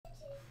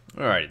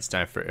Alright, it's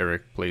time for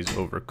Eric Plays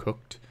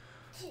Overcooked.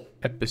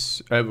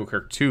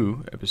 Overcooked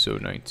 2,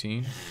 episode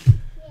 19.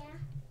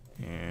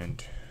 Yeah.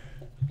 And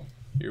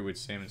here with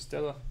Sam and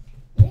Stella.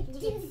 You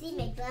can see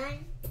my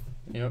bun.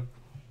 Yep.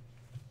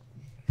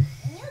 You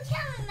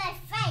tell me my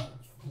face.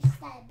 You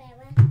start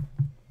Bella.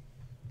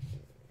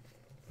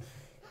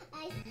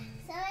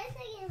 So I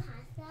think in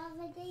hostile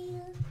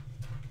video.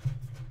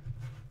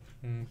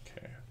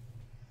 Okay.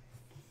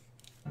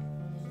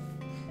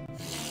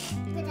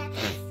 But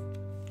that's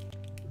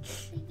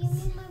give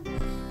me my bun.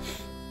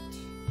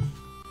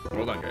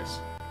 Hold on, guys.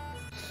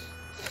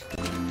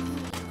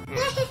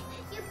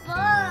 You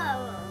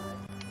fall.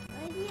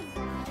 Why do you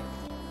buy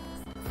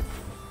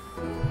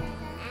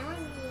I want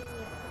to eat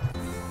you.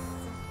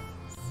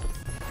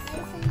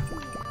 There's something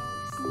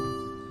else.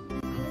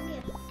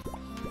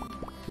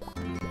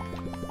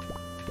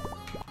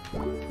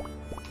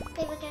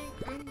 Okay, we're going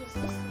to end this.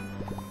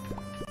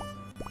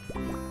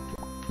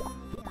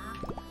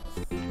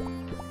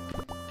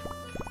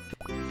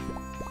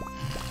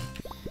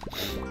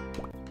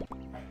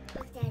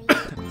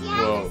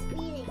 Whoa.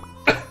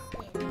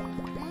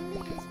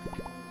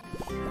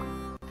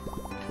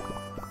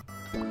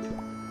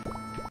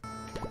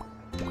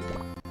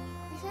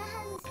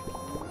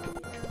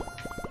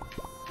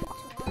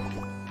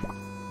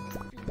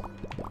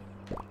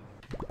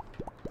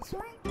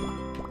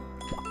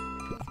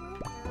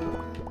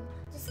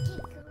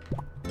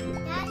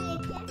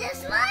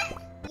 This one?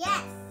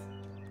 Yes.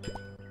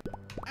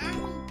 I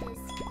need this.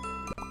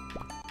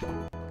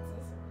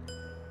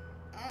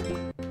 I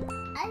can't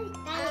find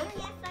all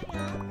the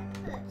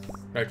push.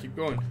 Alright, keep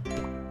going.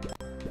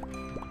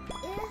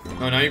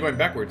 Oh, now you're going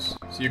backwards.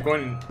 So you're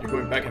going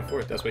back and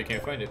forth. That's why you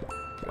can't find it.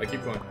 Alright,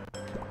 keep going.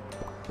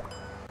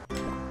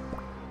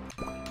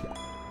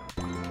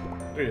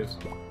 There it is.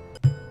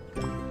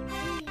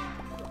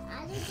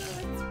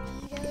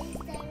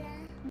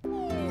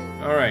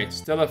 Alright,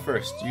 Stella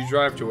first. You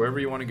drive to wherever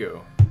you want to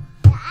go.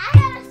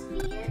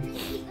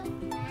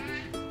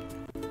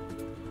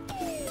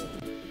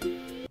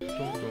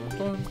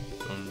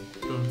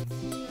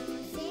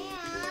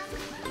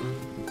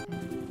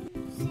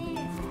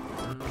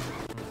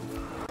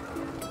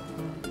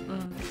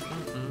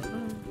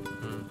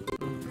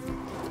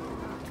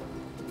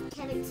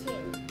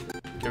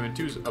 Kevin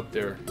 2's up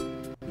there.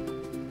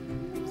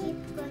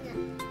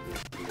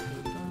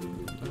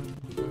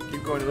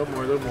 Keep going a little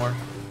more, a little more.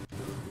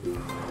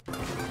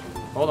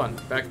 Hold on,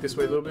 back this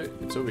way a little bit.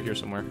 It's over here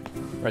somewhere.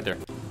 Right there.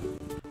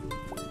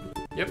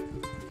 Yep.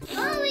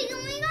 Oh, we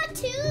only got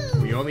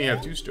 2. We only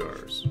have 2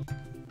 stars.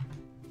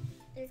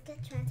 Let's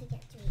try to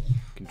get 3. You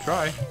can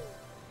try.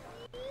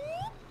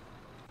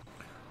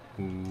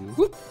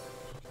 Whoop.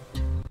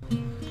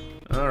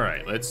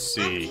 Alright, let's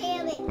see.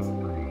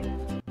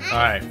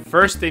 Alright,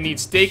 first they need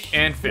steak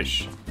and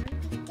fish.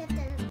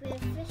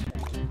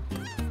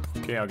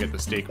 Okay, I'll get the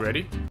steak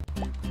ready.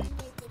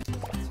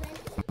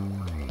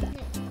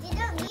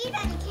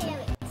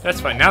 That's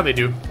fine, now they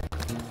do.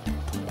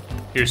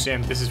 Here,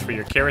 Sam, this is for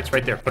your carrots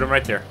right there. Put them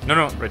right there.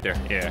 No, right there.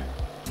 Yeah.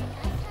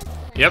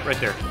 Yep, right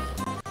there.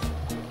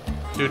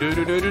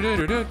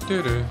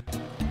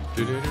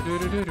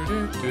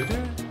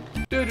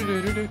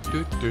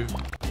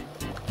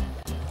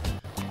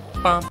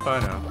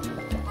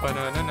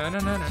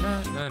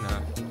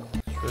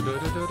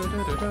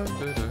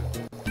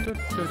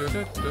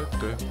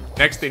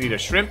 Next, they need a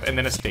shrimp and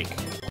then a steak.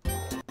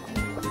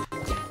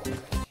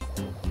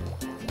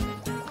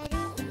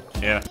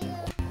 Yeah.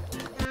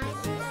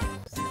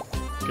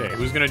 Okay,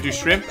 who's gonna do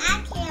shrimp?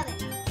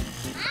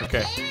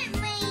 Okay.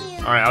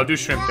 Alright, I'll do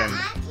shrimp then.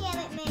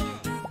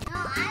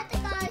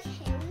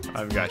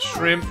 I've got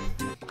shrimp.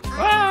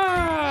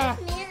 Ah!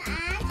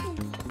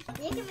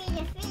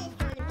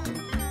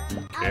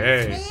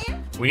 Okay.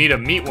 We need a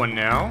meat one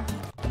now.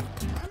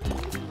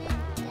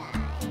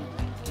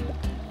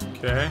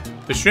 Okay.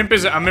 The shrimp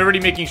is... I'm already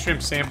making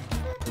shrimp, Sam.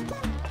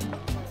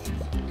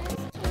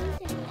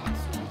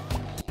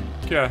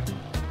 Okay.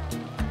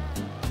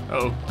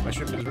 Uh-oh, my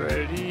shrimp is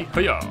ready.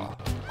 Hiya!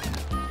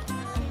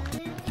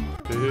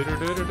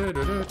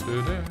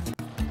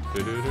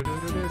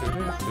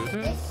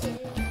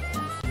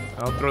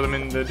 I'll throw them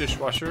in the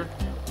dishwasher.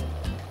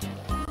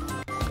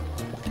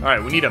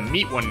 Alright, we need a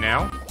meat one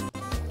now.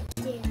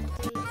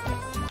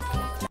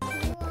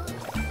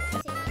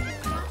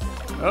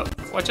 Oh,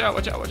 watch out,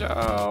 watch out, watch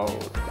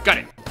out. Got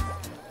it.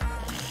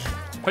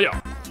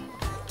 Hiya!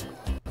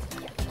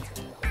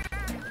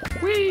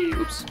 Whee!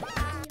 Oops.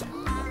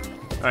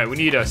 Alright, we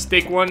need a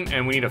steak one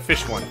and we need a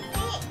fish one.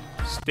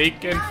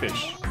 Steak and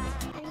fish.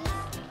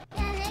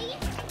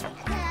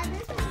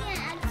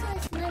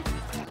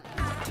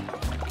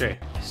 Okay,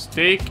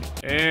 steak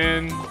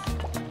and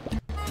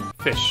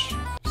fish.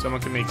 Someone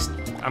can make...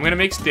 I'm gonna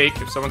make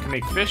steak if someone can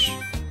make fish.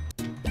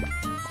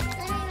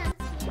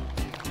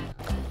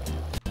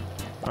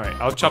 Alright,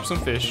 I'll chop some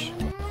fish.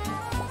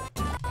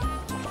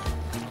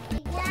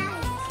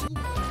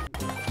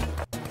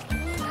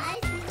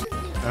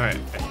 Alright,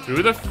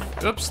 through the...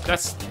 Oops,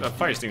 that's a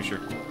fire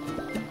extinguisher.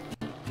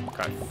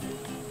 Got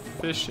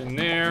fish in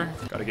there.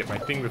 Gotta get my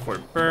thing before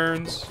it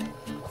burns.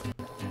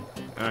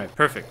 Alright,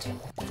 perfect.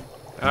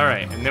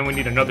 Alright, and then we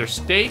need another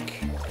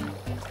steak.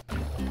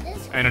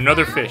 And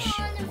another fish.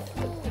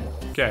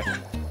 Okay.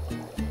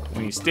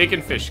 We need steak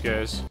and fish,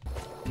 guys.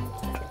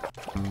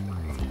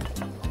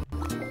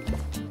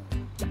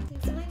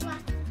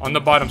 On the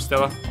bottom,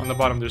 Stella. On the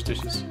bottom, there's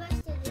dishes.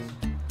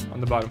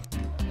 On the bottom.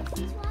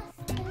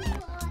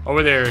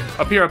 Over there.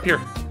 Up here, up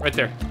here. Right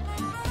there.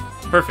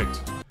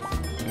 Perfect.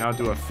 And I'll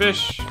do a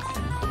fish.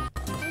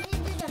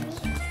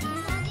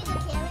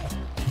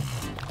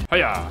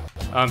 Hiya.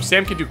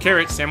 Sam can do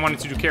carrots. Sam wanted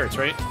to do carrots,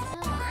 right?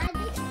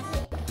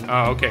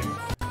 Oh, okay.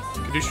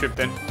 Can do shrimp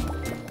then.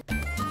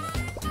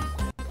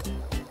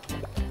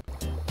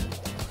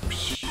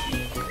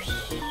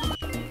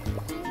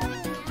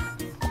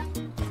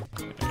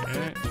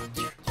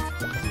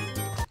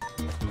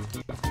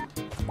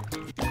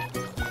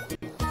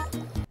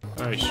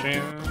 Alright,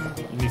 Sam.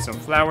 You need some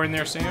flour in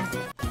there, Sam.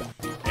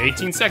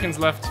 18 seconds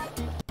left.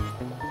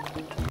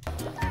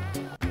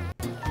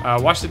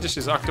 Wash the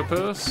dishes,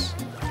 octopus.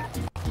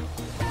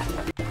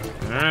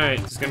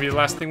 Alright, this is gonna be the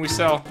last thing we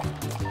sell.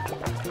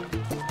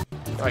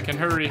 If I can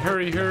hurry,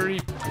 hurry, hurry.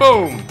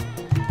 Boom!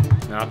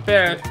 Not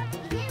bad.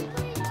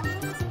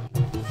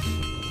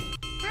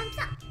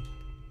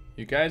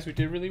 You guys, we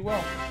did really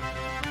well.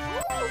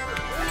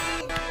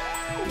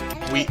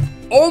 We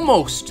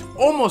almost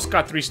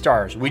got 3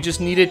 stars. We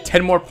just needed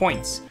 10 more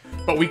points.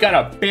 But we got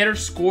a better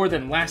score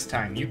than last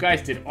time. You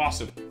guys did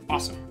awesome.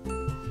 Awesome.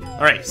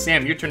 Alright,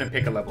 Sam, your turn to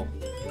pick a level.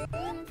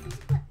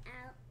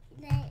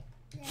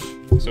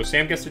 So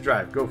Sam gets to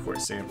drive. Go for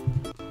it, Sam.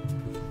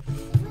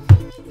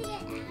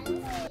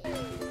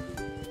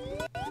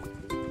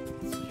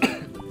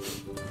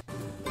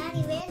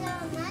 Daddy, where's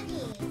our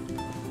money?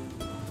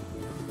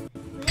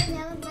 Where's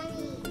our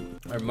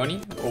money? Our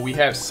money? Well, we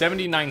have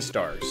 79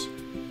 stars.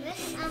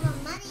 Where's our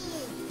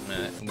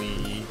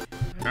money?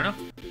 I don't know.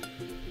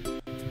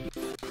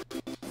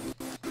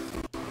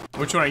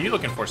 Which one are you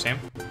looking for, Sam?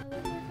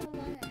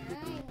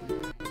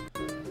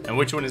 And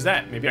which one is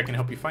that? Maybe I can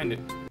help you find it.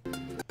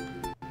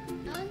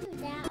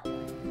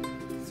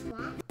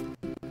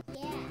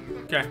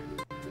 Okay.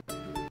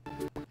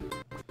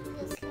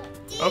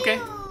 Okay.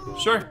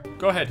 Sure.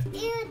 Go ahead.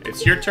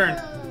 It's your turn.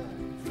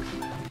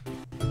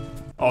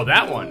 Oh,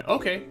 that one.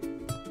 Okay.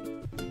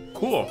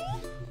 Cool.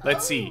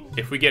 Let's see.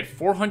 If we get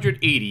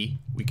 480,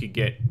 we could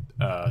get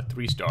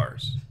 3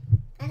 stars.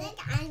 I think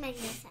I might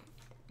miss it.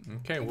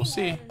 Okay, we'll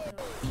see.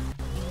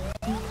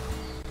 I'm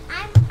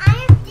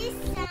this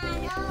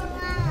side all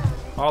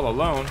alone. All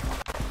alone?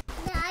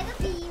 No, I don't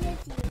believe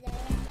it's you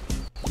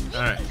there.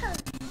 Alright.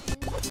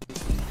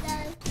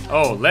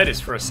 Oh, lettuce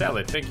for a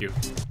salad. Thank you.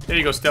 There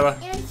you go, Stella.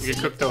 You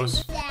can cook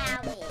those.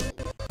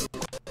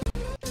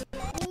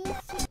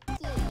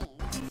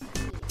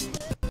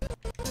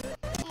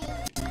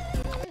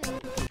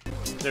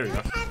 There we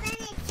go.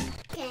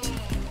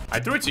 I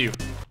threw it to you.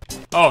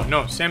 Oh,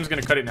 no. Sam's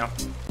gonna cut it now.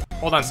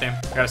 Hold on, Sam.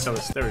 I gotta sell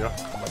this. There we go.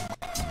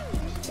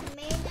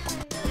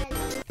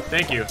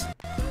 Thank you.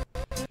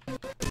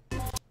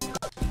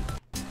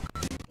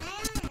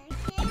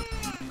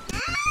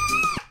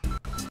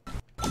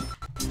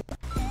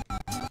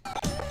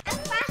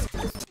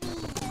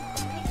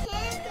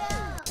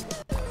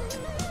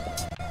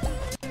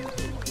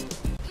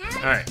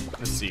 Alright,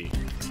 let's see.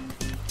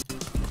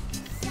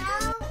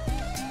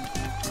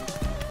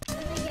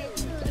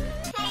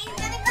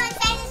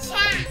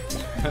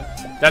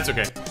 That's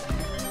okay.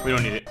 We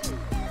don't need it.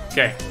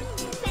 Okay.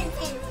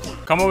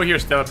 Come over here,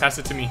 Stella. Pass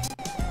it to me.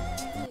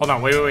 Hold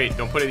on. Wait, wait, wait.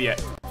 Don't put it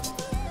yet.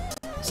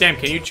 Sam,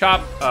 can you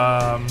chop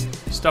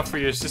stuff for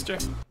your sister?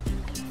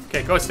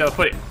 Okay, go, Stella.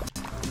 Put it.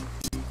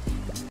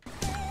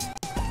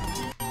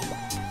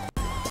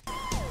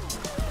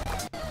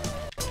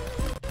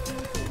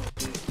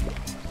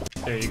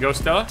 There you go,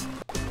 Stella.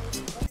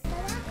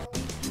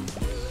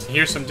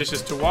 Here's some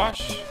dishes to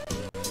wash.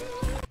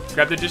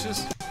 Grab the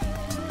dishes.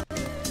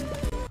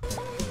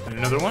 And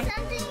another one.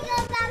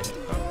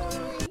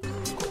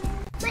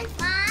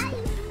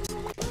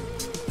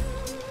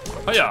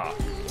 Hiya!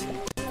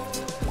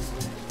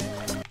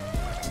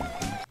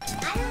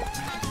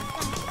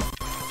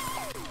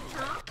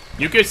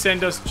 You could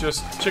send us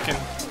just chicken.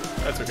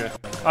 That's okay.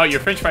 Oh, your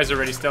french fries are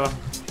ready, Stella.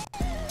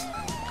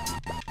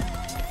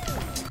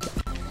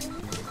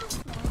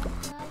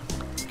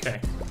 Okay.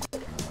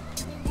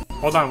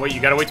 Hold on, wait, you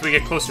gotta wait till we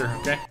get closer,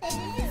 okay?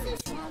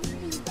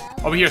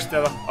 Over here,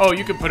 Stella. Oh,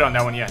 you can put it on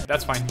that one, yeah.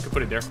 That's fine. You can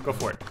put it there. Go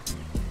for it.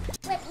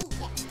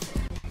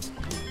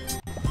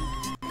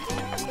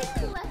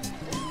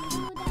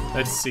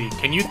 Let's see.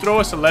 Can you throw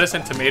us a lettuce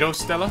and tomatoes,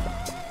 Stella?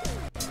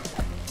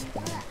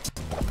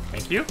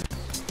 Thank you.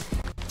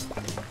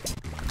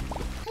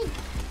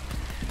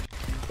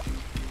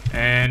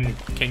 And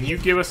can you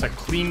give us a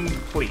clean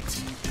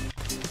plate?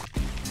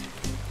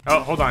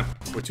 Oh, hold on.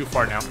 We're too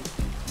far now.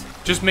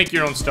 Just make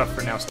your own stuff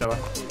for now, Stella.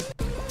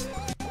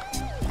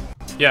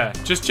 Yeah,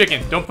 just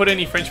chicken. Don't put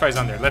any french fries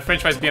on there. Let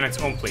french fries be on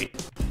its own plate.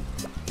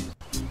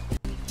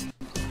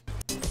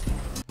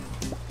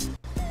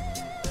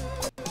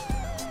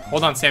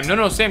 Hold on, Sam.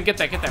 No, Sam, get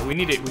that, get that. We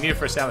need it. We need it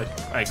for a salad.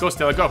 All right, go,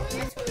 Stella, go.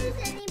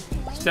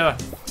 Stella,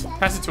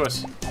 pass it to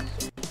us.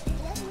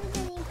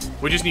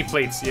 We just need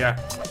plates, yeah.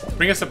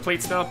 Bring us a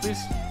plate, Stella, please.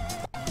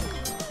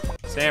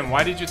 Sam,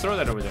 why did you throw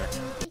that over there?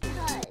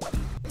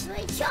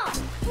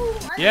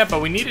 Yeah,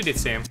 but we needed it,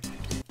 Sam.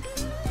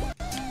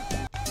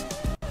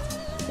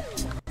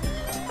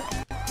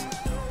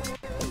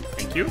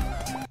 Thank you.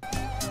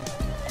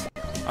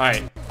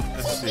 Alright,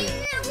 let's see.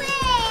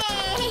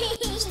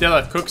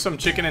 Stella, cook some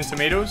chicken and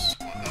tomatoes.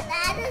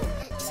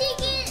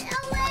 Chicken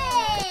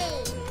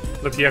away.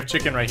 Look, you have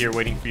chicken right here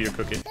waiting for you to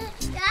cook it.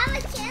 I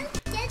can't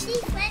get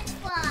these French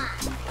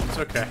fries. It's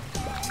okay.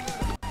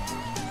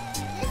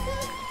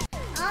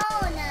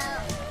 Oh no.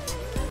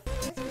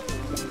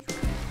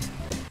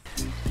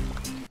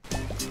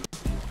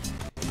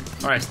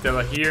 Alright,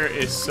 Stella, here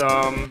is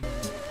some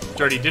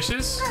dirty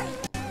dishes.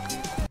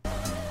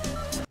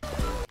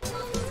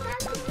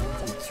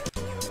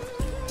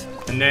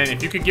 And then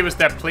if you could give us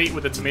that plate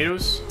with the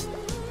tomatoes.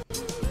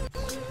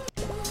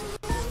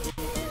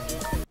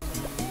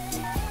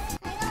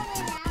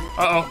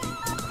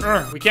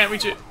 Uh-oh. We can't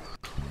reach it.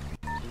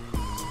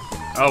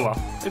 Oh well.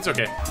 It's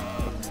okay.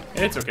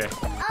 It's okay.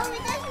 Oh,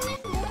 it doesn't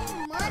make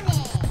more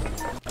money.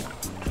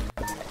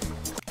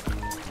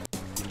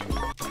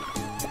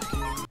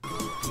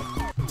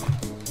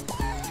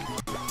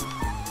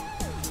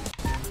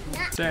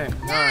 10,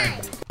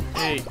 9,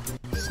 8,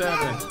 7.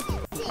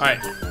 Alright.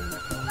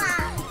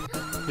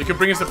 You can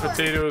bring us the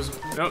potatoes.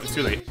 No, it's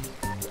too late.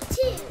 2,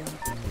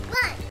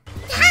 1.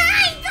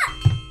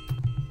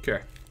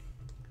 Okay.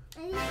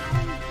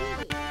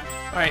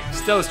 Alright,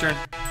 Stella's turn.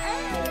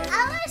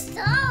 I was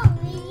so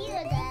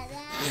weird at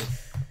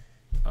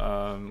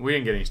that. We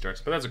didn't get any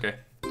stars, but that's okay.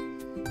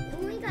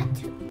 We got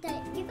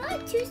you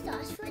got 2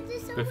 stars for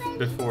this already?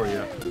 Before,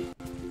 yeah.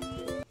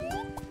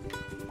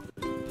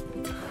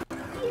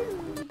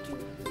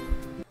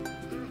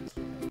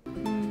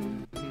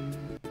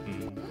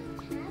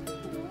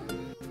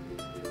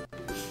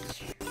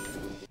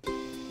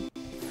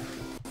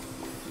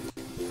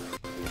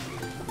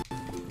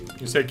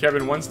 You said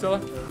Kevin won, Stella?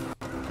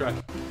 Okay.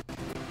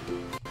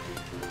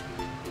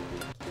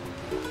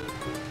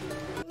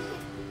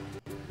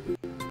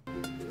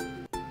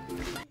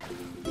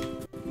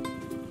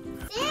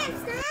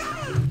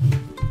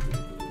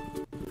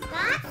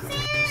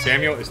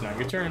 Samuel, it's not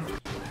your turn. You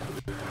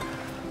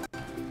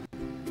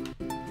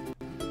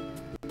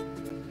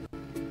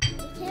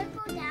can't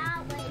go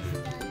that way,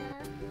 Stella.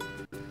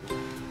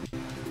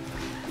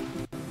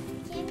 You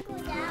can't go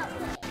that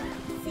way.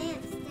 Sam,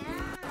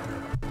 stop.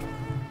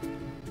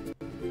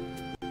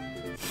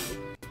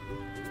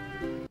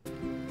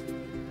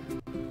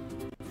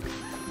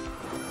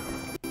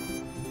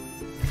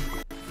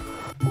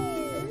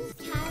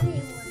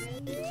 This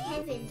is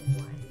Kevin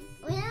won.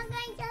 We're not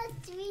going to get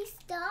 3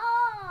 stars.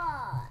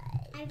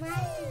 I want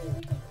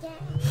to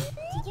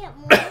get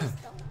more stars.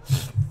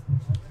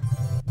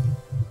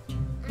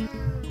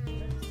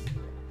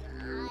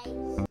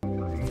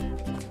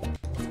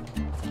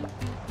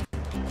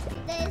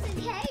 There's a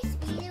carry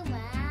speed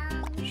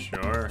around.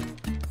 Sure.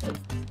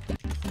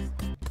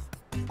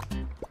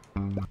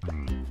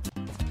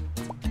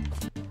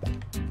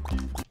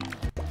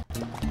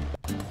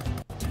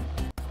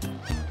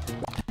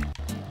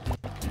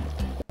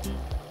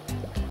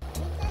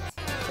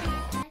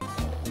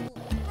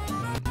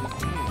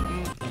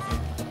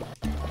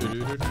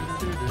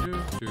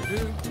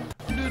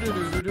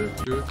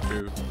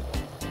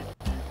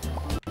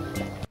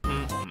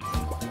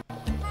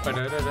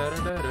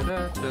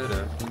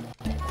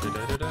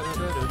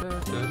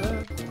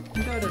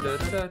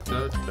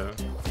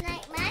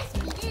 Like my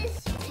speed is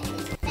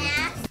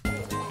fast.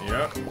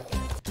 Yep.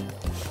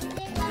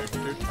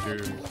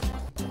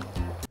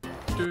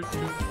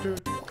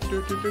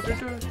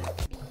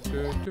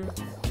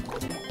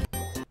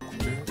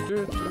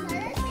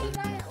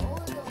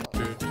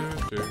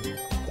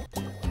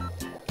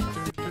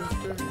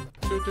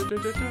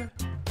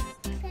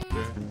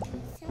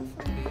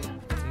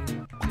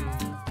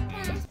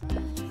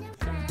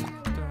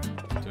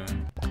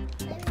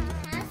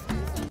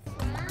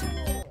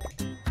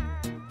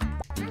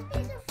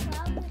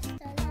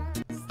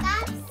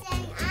 Stop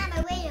saying I'm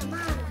away your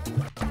mom.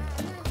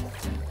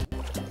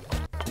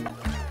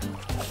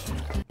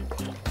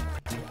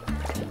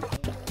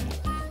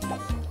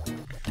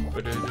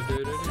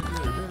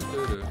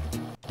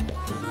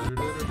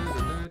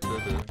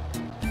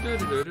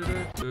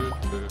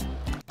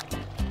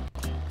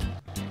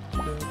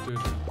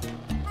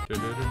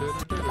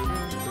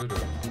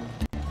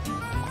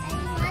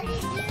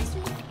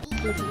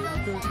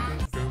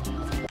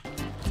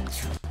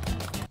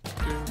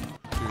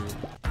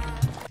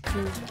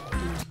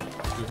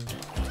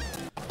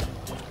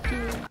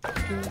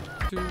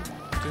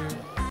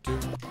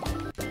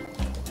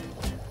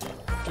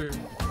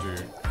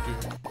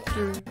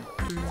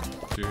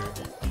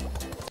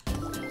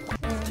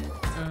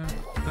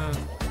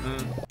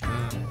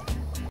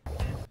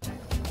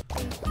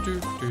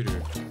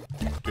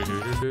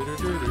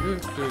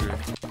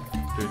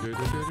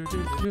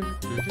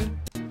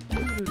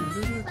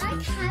 Why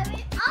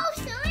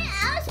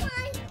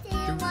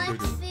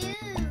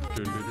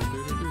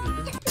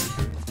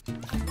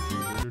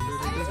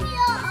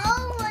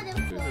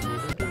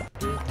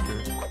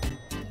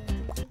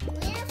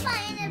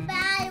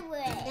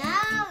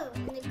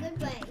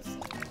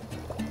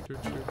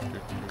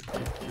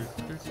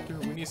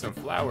We need some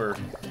flour.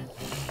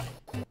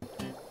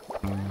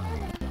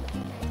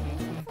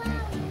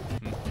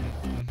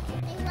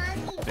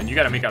 Then you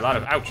gotta make a lot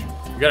of, ouch.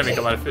 You gotta make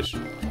a lot of fish.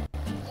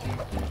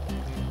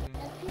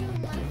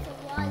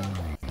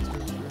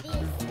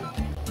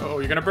 Oh,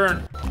 you're gonna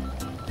burn.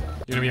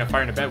 You're gonna be on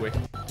fire in a bad way.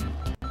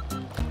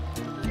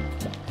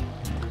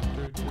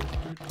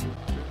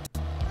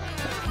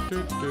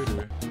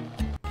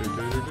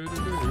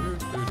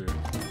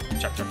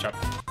 Chop, chop, chop.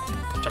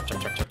 Chop,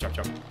 chop, chop, chop, chop,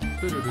 chop.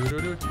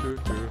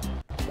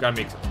 Gotta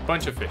make a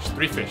bunch of fish.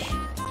 3 fish.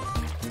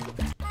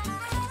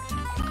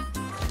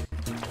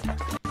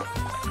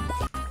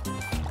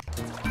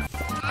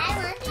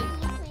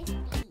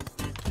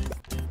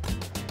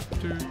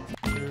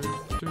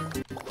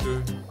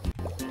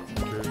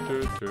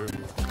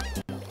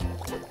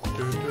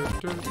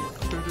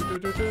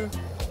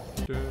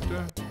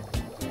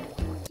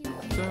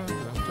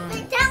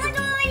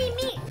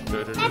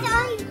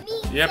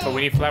 Yeah, but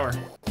we need flour.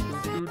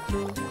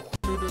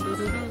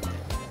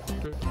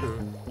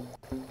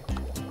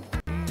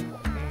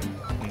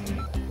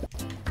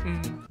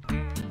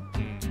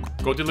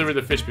 Go deliver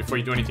the fish before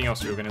you do anything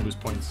else, or you're gonna lose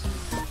points.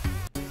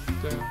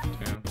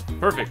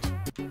 Perfect.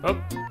 Oh,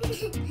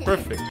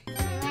 perfect.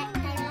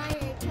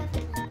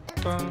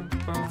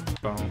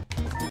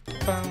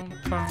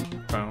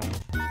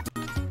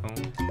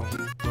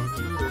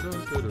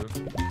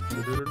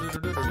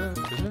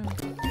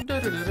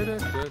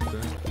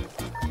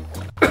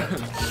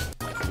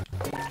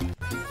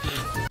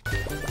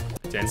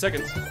 Ten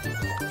seconds. 8, 7,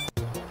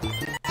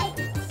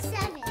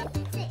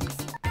 6,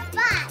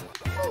 5,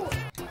 4,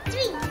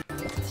 3,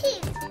 2,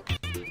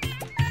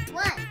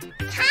 1.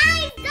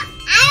 Time's up.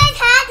 I'm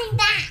counting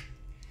that.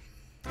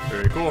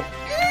 Very cool.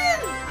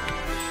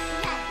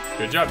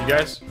 Good job, you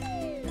guys.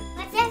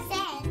 What's that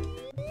say?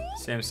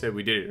 Sam said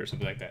we did it, or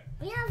something like that.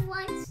 We have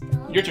 1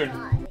 star. Your turn.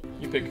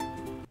 You pick.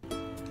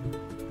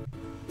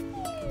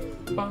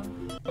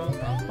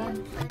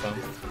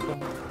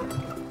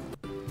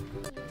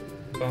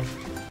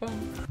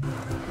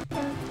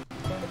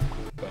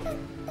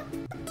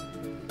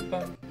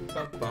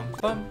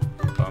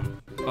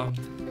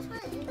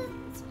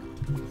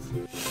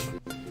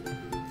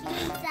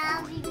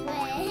 Zombie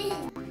bread.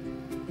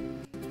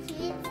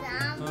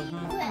 Zombie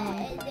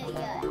bread.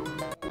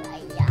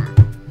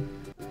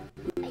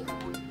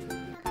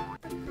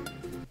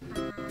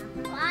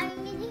 Why are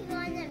we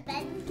going to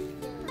bed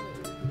soon?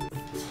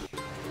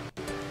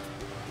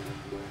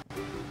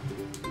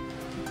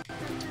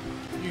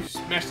 You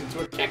smashed into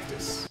a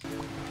cactus.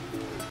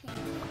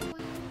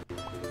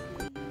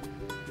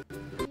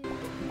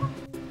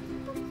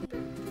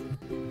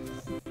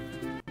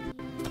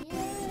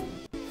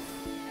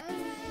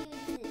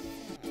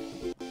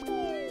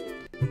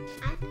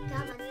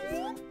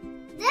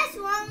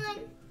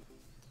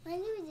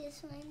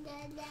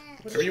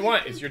 Whatever you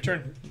want. It's your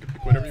turn. You can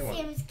pick whatever you want.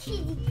 Sam's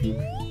kitty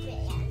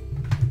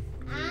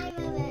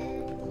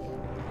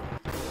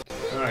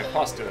Alright,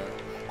 pasta.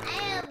 I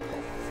have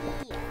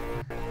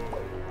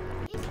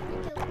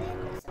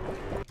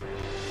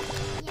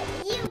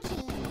you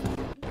can.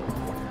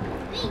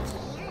 We can.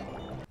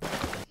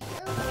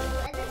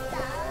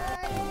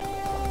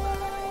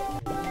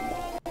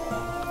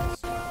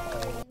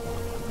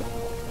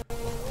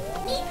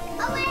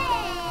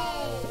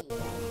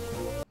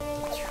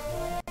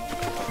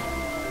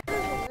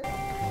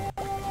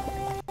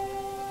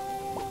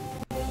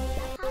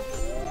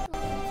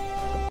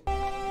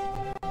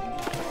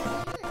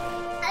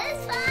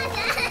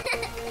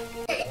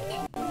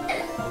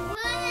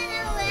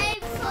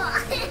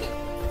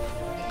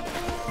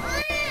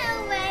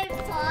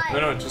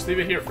 No, just leave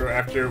it here for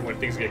after when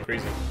things get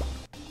crazy.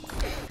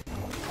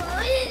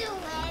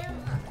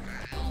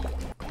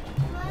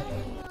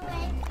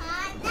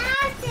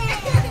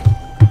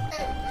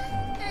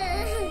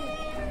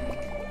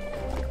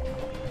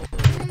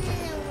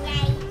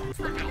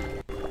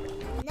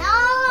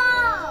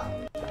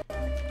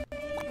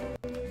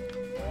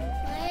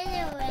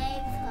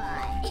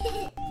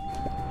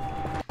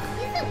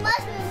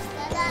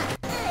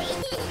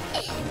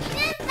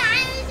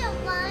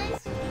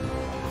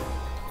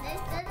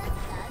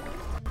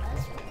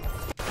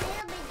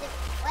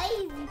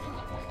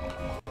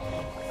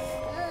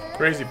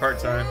 Crazy part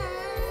time.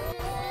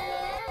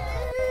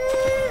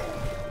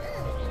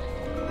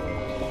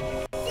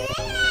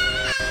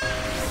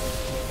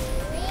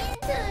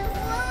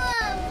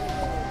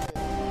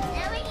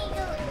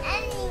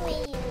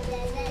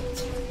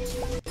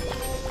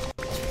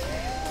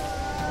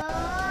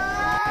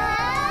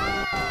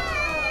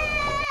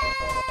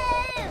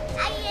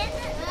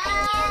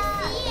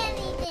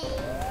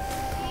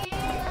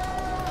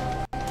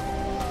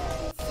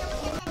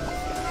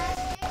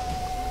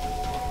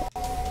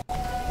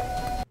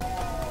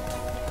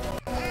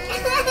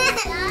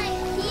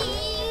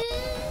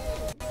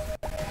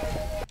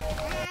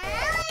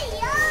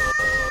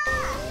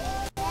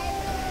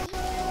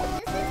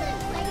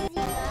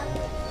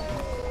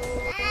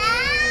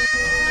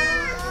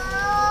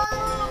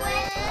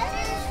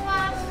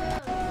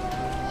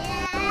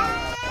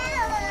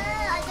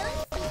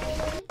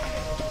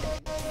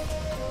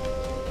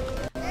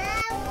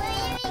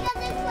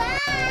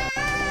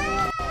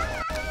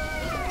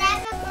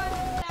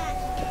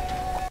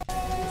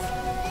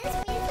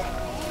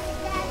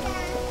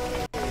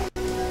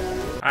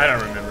 I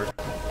don't remember.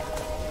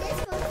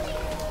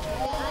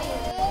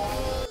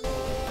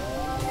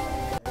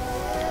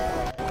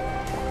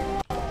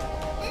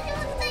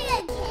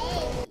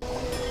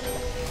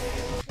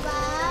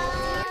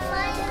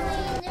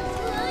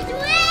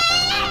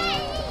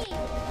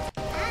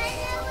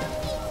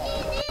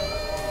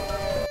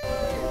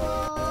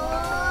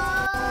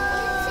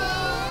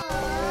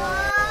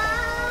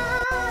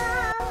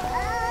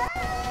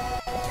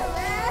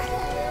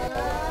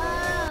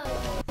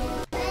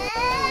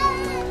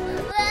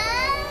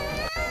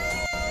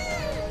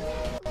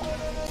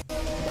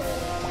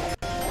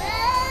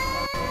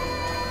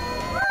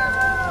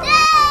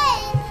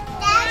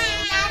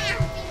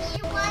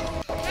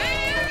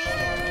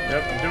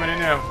 Yep, I'm doing it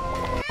now.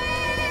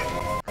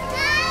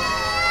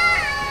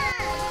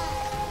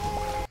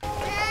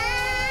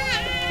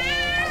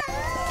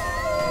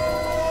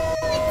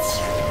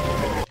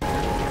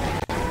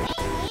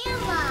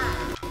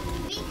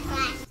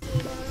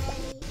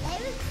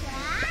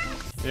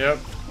 Yep.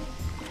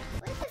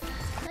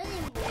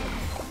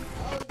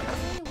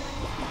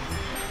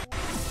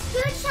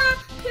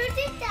 Who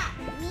did that?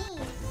 Me.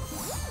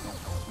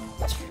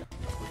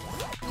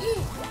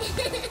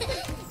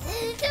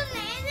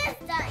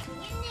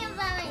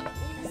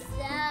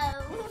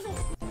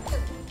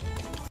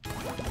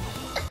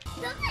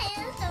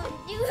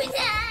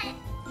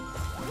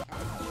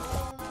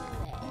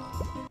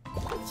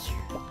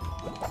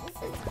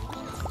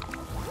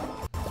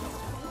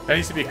 That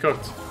needs to be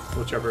cooked,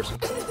 wheelchair person.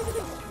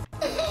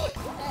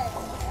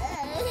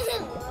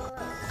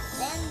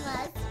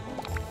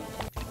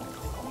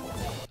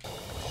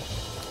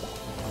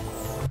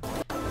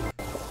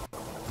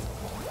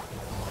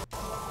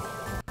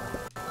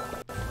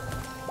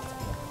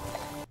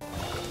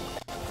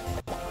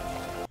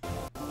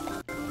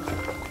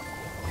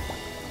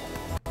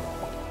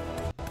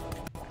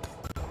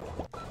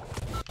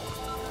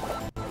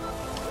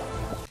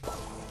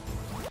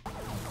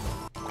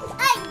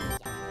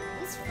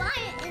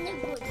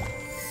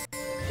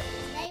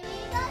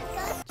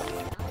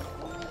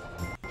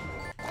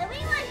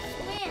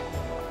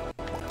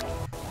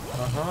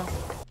 Uh-huh.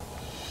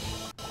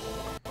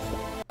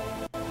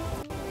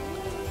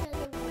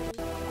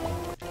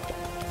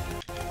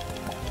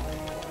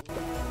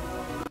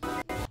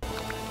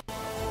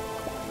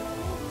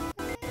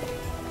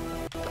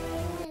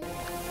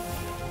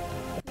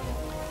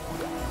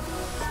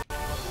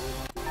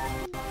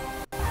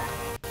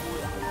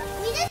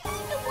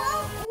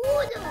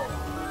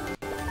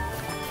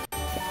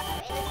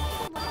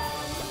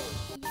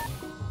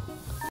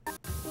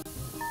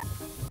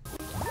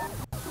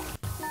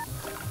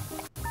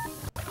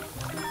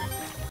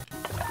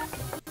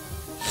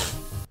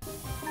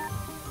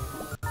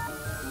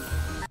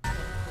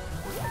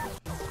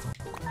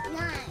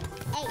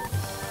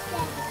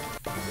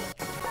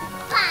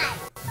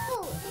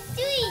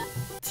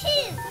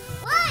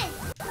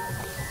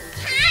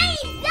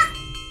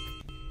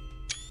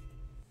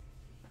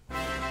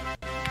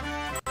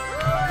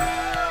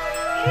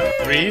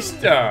 Three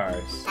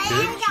stars.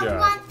 Good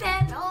job.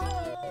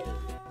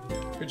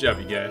 Good job,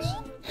 you guys.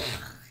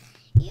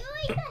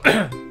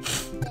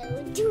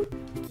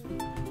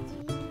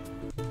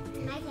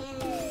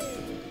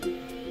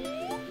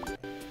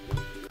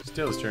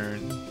 Still's turn.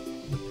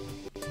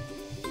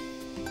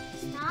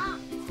 Stop.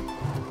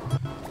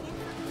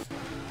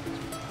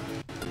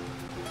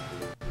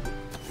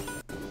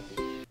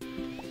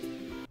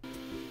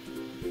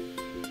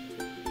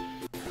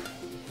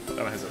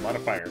 That one has a lot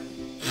of fire.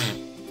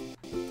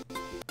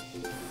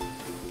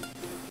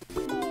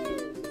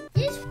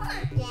 This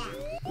one, yeah.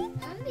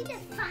 I'll be the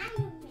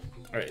fireman.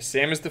 Alright,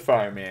 Sam is the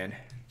fireman.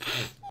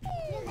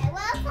 I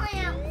will point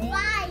out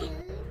fire.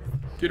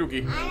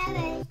 Kidoki. I have a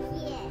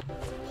here.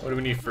 What do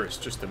we need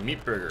first? Just a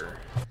meat burger.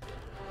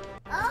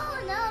 Oh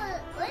no,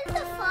 where's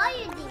the fire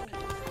thing?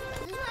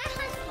 This one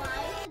has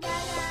fire,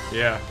 Dada.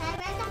 Yeah. That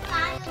has a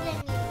fire than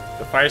me.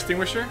 The fire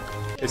extinguisher?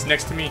 It's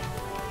next to me. I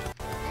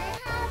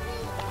have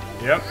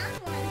it. Yep. That one.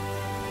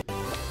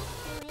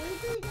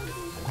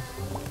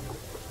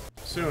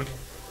 Soon.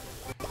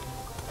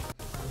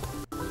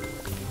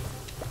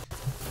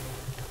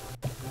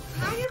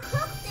 How do you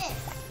cook this?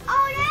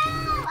 Oh no!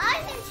 I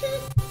can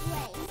choose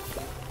way.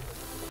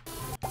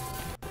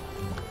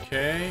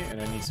 Okay, and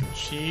I need some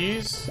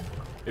cheese.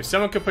 If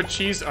someone could put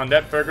cheese on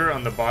that burger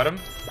on the bottom.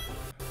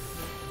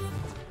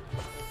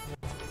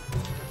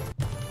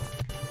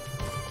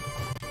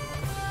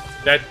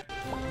 That...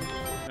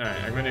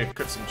 Alright, I'm gonna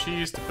cut some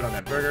cheese to put on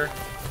that burger.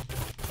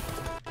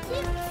 Two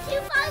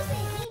balls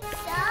in each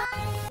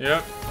side.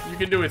 Yep, you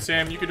can do it,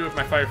 Sam. You can do it,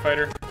 my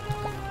firefighter.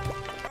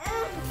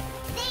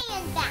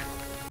 Stand back.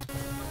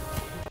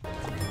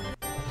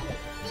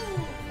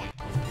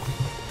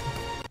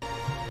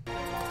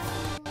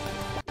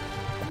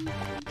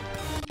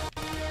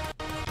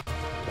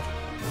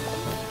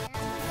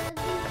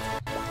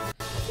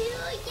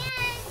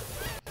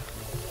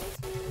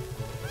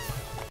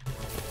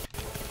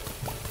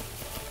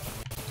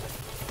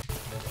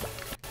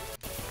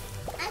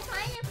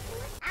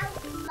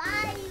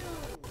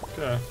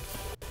 Okay.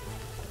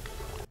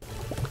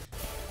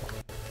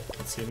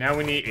 Okay, now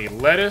we need a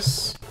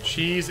lettuce,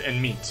 cheese,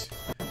 and meat.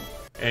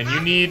 And you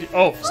need,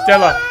 oh,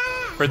 Stella,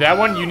 for that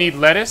one you need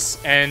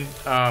lettuce and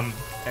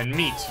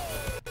meat.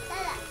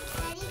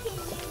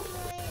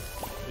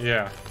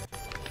 Yeah.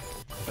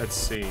 Let's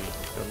see.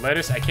 The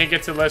lettuce, I can't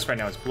get to the lettuce right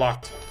now. It's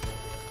blocked.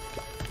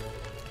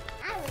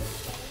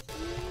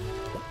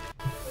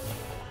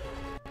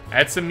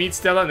 Add some meat,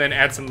 Stella, and then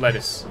add some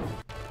lettuce.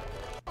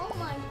 Oh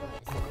my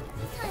goodness.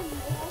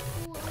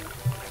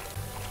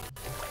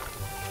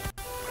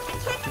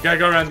 You gotta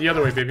go around the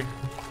other way, baby.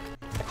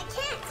 I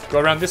can't.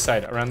 Go around this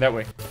side, around that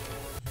way.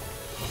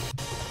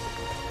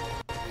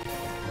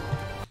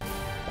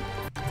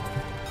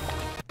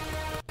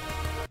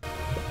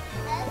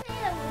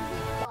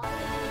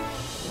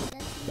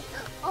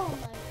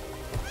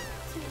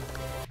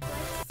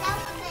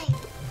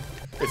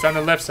 It's on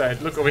the left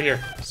side. Look over here.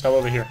 Cell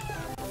over here.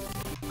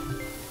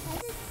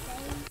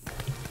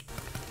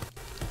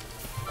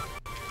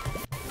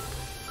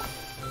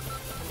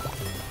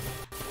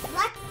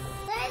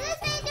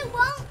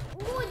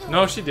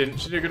 No, she didn't.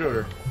 She did a good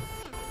order.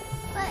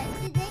 But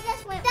they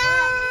just went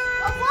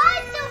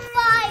why the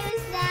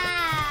fire's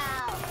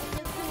now in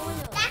the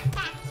corner? Back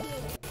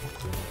here.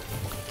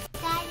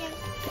 Back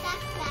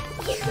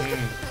here.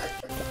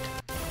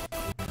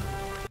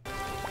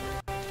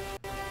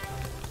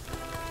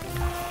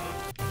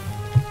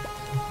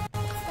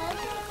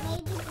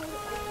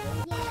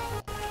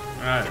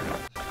 I don't know.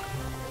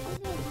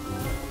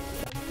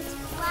 It's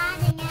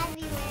flying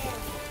everywhere.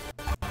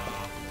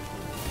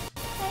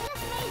 I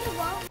just made the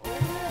wrong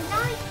order. No,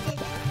 it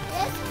didn't.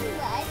 This one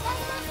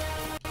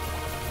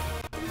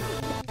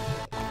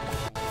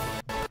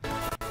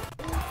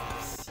was.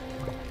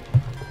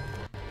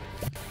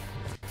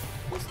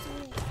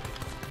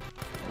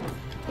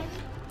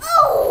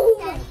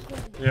 Oh!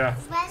 Yeah.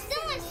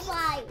 Someone's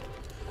flying.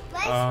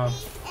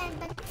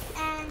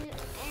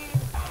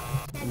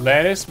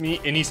 Lettuce,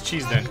 meat, and eats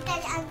cheese then. No,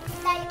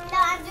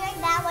 I'm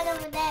doing that one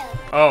over there.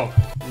 Oh,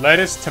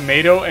 lettuce,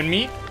 tomato, and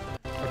meat?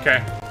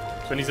 Okay.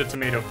 So it needs a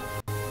tomato.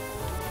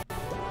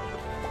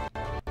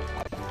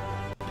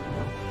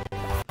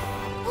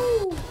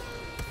 Ooh.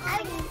 I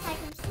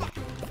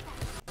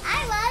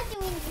love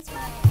doing this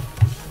one.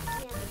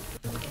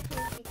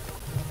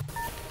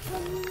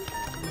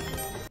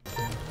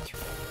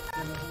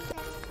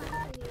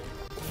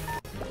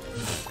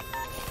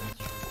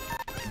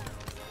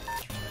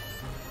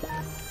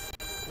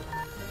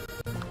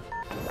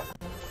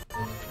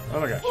 Oh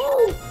my gosh.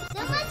 Ooh,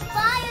 so much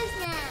fires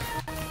now.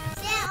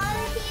 Stand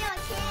over here,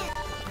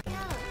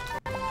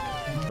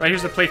 can't. Right,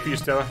 here's the plate for you,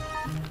 Stella.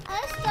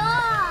 Let's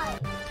die.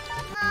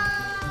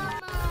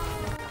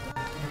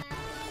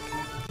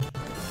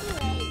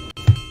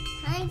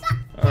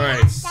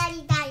 Alright.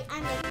 Daddy,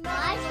 I'm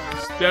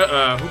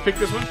the Who picked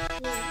this one?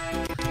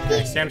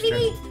 Okay, Sam's turn.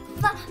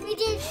 We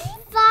did 5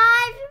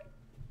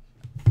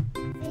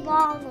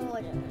 long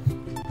orders.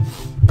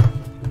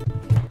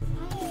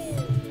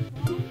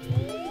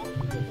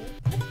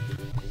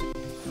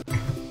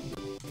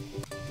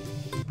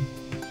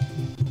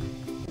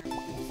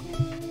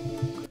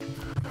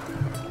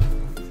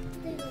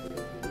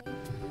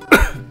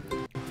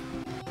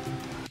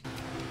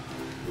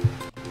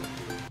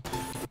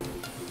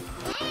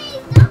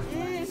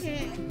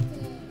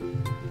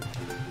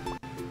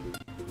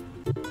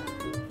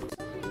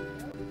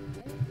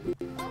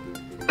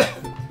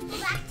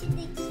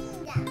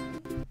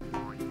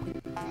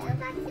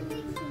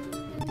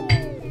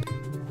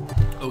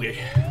 Okay.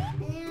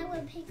 And then I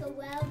would pick a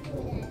well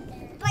for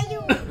that. But you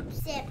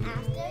sip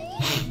after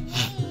you.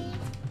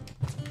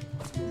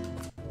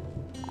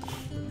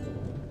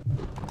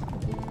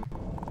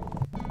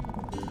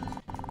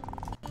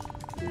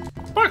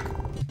 Bark!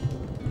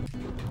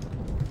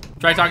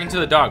 Try talking to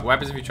the dog. What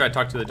happens if you try to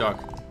talk to the dog?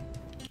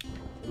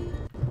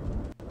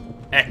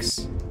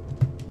 X.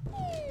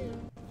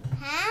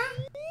 Huh?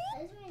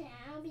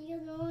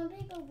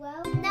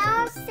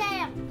 No,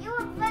 Sam. You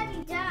were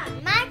already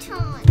done. My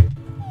turn.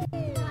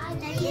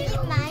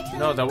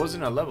 No, that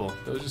wasn't a level.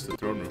 That was just the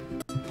throne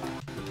room.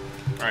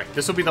 Alright,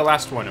 this will be the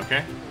last one,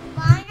 okay?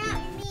 Why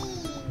not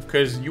me?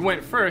 Because you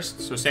went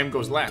first, so Sam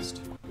goes last.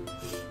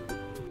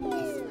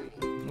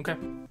 Okay.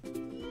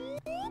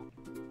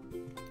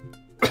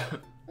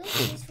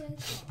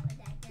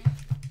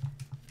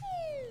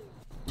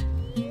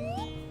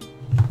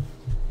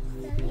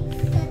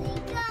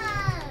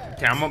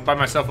 Okay, I'm by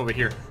myself over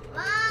here.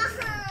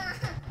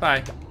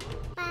 Bye.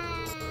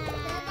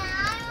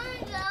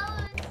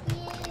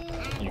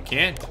 You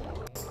can.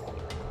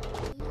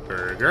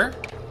 Burger.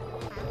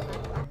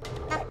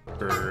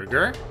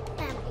 Burger.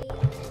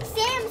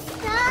 Sam,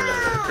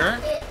 stop. Burger.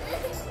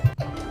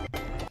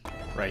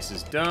 Rice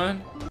is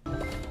done.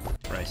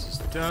 Rice is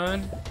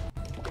done.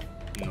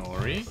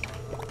 Nori.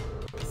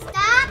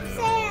 Stop,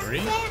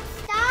 Nori. Sam. Sam,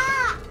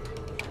 stop.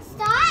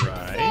 Stop,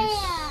 Rice.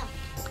 Sam.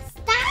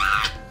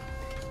 Stop.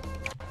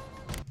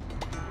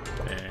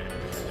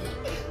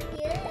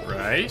 And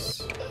rice.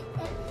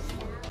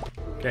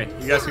 Okay,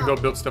 you guys can go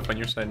build stuff on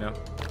your side now.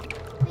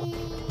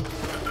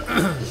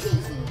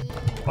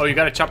 Oh, you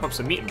gotta chop up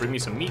some meat and bring me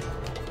some meat.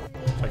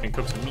 so I can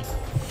cook some meat.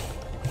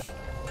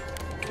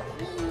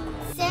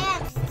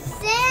 Sam!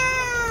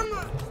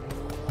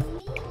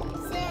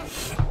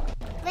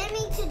 Let me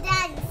to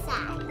daddy's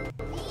side.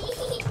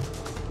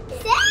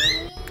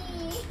 Sam!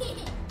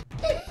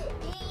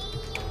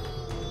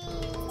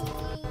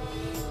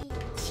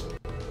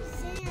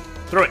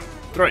 Throw it.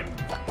 Throw it.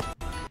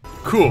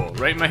 Cool.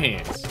 Right in my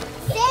hands.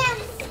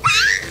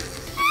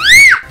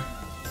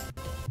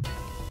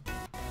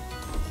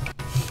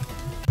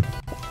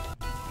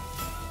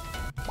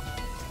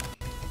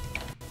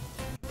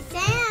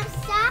 Sam,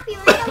 stop! You're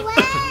in the way!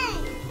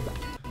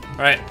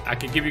 Alright, I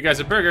can give you guys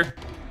a burger.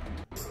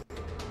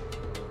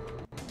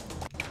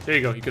 There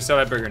you go. You can sell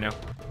that burger now.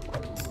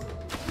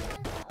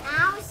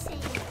 Ow, Sam.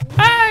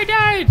 I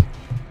died!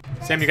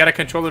 Sam, you gotta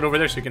control it over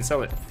there so you can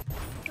sell it.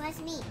 What's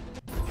me?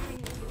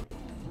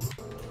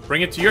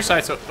 Bring it to your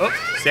side so... Oh,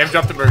 Sam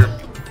dropped the burger.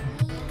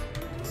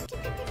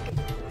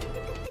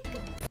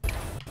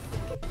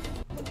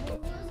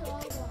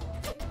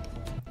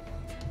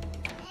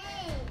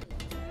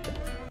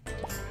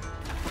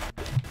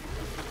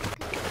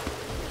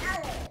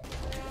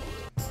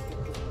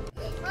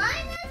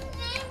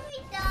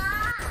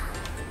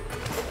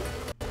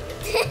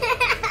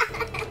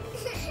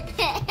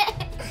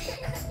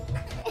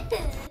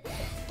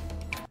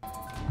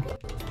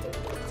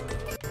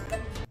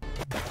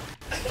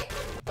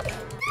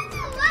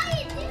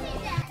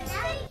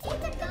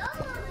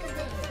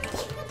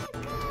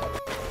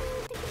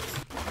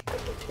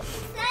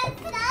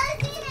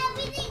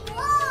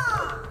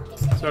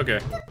 It's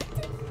okay.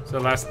 It's the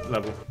last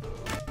level.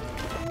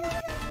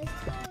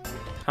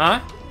 Huh?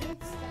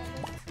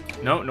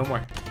 No, no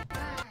more.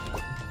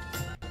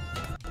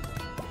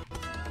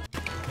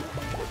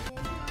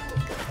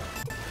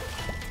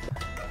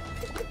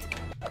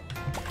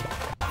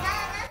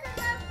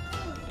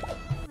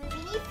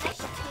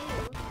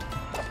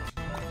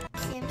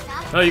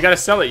 No, you gotta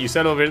sell it. You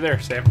sell it over there,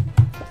 Sam.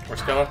 Or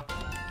Stella.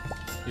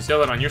 You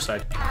sell it on your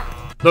side.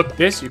 Look,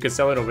 this, you can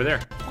sell it over there.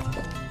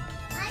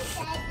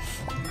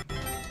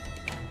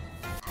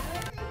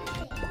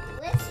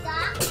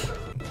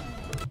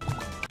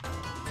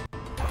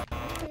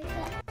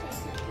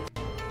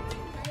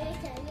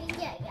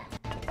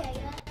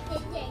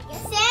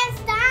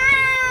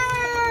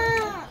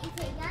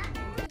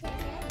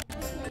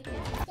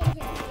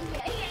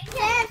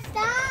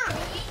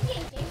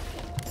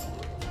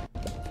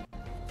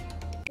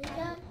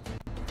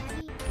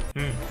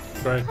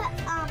 Right.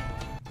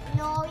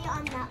 No, you're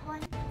on that one.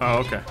 Oh,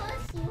 okay.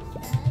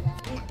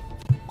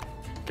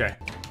 Okay.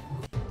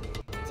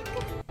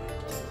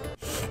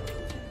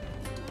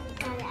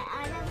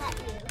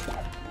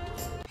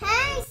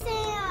 Hey,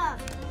 Sam!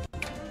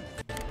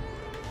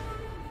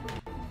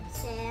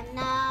 Sam,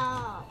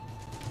 no.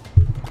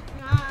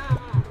 No.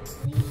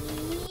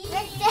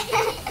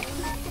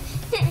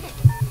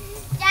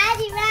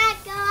 Daddy, Rat,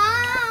 go on!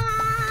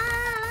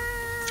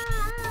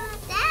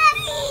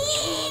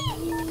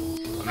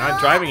 Daddy! I'm not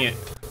driving it.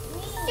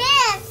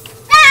 Sam,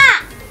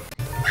 stop!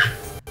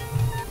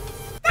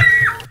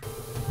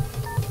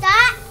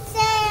 Stop,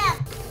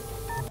 Sam!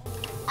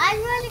 I'm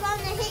really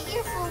gonna hit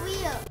you for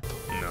real.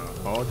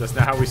 No, that's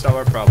not how we solve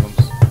our problems.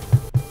 Sam,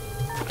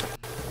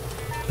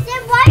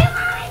 why do you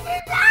want me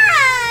to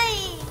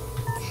die?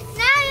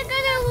 Now you're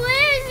gonna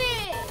lose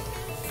it.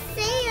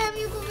 Sam,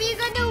 you're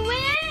gonna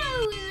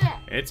lose.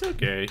 It's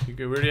okay.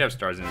 We already have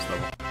stars in this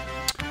level.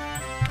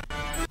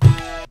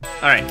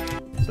 Alright,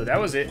 so that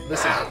was it.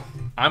 Listen,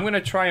 I'm gonna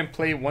try and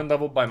play one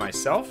level by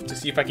myself to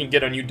see if I can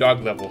get a new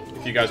dog level.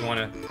 If you guys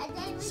wanna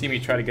see me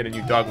try to get a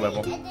new dog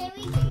level. And then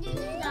we can do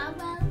the dog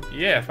level.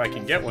 Yeah, if I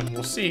can get one,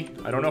 we'll see.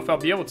 I don't know if I'll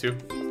be able to.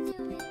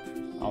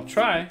 I'll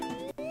try.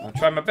 I'll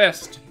try my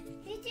best.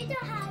 Let's do the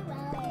high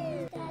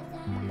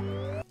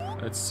level.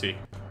 Let's see.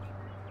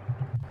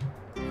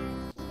 You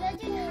go to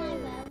the high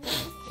level.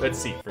 Let's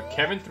see. For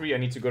Kevin 3, I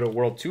need to go to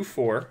World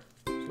 2-4.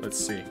 So let's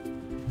see.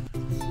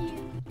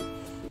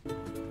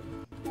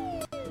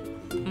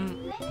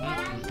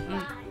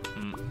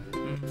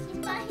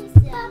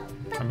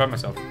 I'm by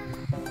myself.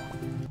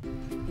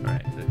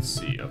 Alright, let's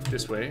see. Up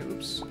this way.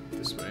 Oops.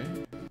 This way.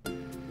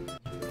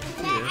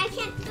 I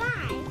can't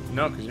fly.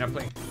 No, because you're not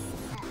playing.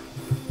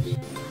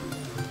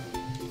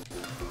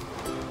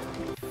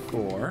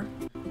 4.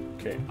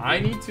 Okay, I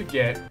need to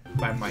get,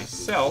 by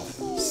myself,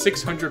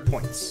 600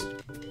 points.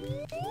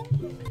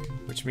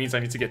 Which means I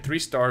need to get 3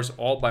 stars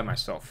all by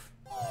myself.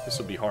 This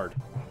will be hard.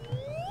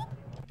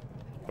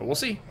 But we'll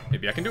see.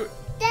 Maybe I can do it.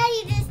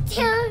 Daddy, there's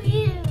 2 of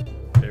you.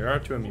 There are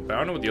 2 of me, but I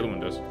don't know what the other one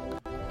does.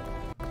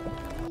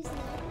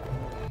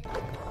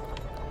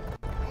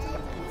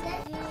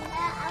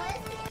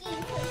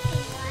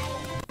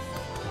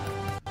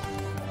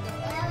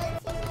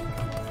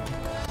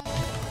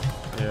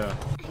 Yeah.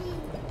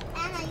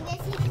 And I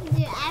guess he can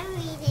do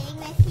everything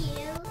with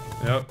you.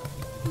 Yep.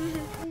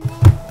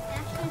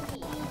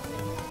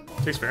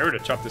 Takes forever to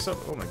chop this up.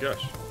 Oh my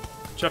gosh.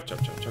 Chop,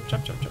 chop, chop, chop,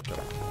 chop, chop, chop, chop.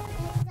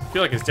 I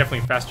feel like it's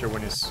definitely faster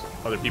when it's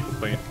other people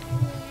playing.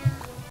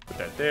 Put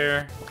that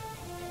there.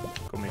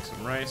 Go make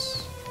some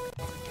rice.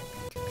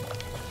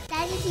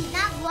 Daddy, he's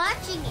not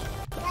watching it.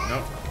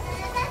 Nope.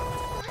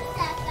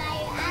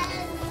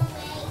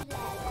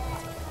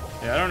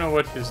 Yeah, I don't know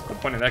what the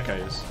point of that guy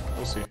is.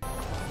 We'll see.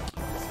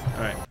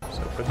 Alright,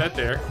 so put that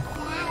there.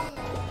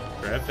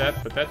 Grab that,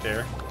 put that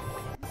there.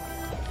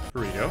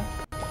 Burrito.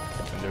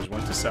 And there's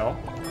one to sell.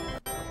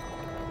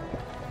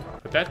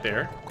 Put that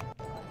there.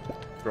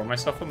 Throw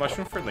myself a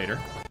mushroom for later.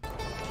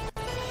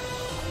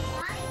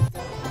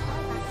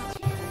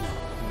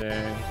 And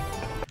then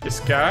this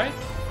guy.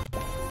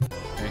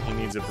 And he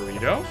needs a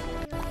burrito.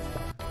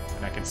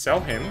 And I can sell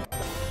him.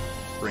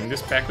 Bring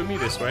this back with me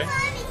this way.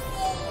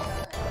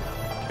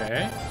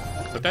 Okay.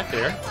 Put that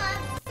there.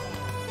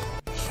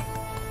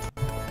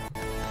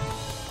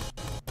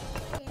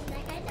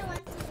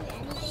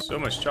 So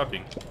much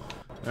chopping.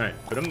 Alright,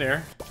 put them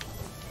there.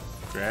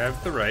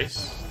 Grab the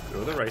rice.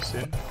 Throw the rice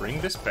in.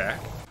 Bring this back.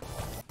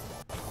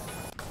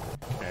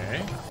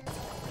 Okay.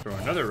 Throw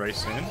another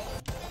rice in.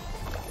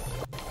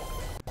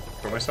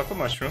 Throw myself a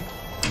mushroom.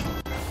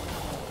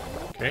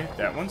 Okay,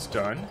 that one's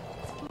done.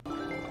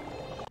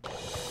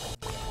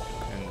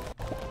 And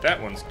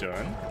that one's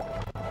done.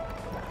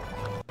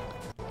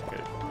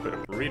 Okay, put a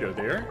burrito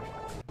there.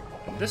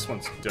 And this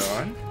one's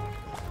done.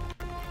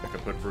 I can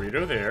put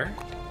burrito there.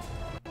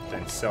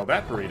 Then sell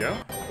that burrito.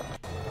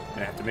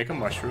 And I have to make a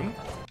mushroom.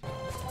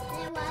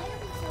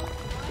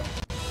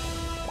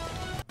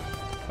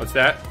 What's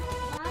that?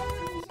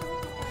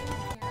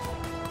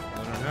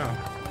 I don't know.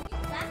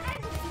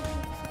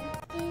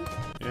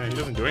 Yeah, he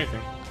doesn't do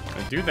anything.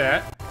 I do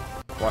that.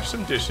 Wash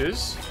some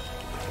dishes.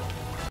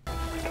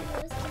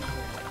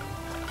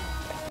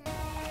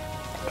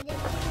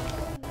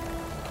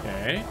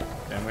 Okay.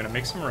 Then I'm gonna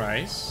make some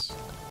rice.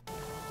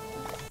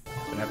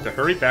 Then I have to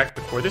hurry back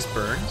before this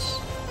burns.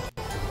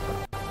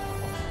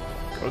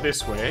 Go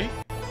this way.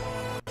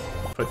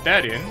 Put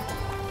that in.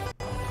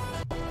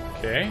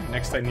 Okay,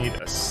 next I need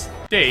a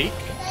steak.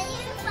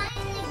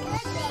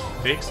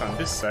 Steak's on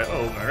this side.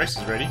 Oh, my rice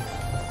is ready.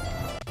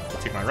 I'll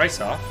take my rice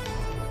off.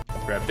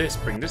 Grab this,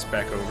 bring this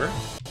back over.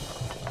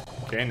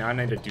 Okay, now I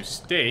need to do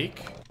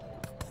steak.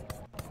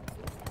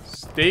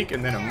 Steak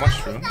and then a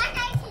mushroom.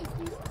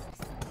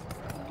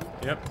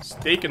 Yep,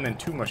 steak and then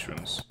 2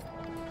 mushrooms.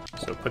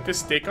 So put this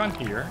steak on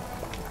here.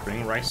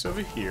 Bring rice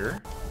over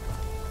here.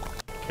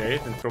 Okay,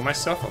 then throw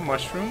myself a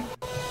mushroom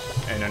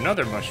and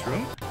another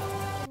mushroom.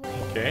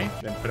 Okay,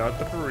 then put out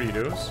the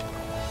burritos.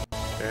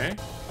 Okay,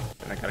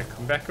 then I gotta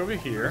come back over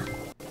here.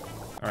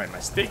 Alright, my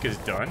steak is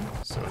done,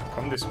 so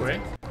come this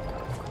way.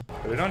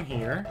 Put it on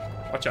here.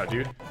 Watch out,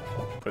 dude.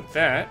 Put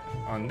that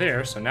on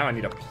there, so now I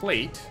need a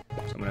plate.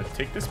 So I'm gonna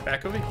take this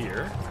back over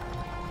here.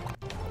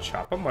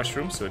 Chop a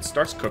mushroom so it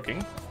starts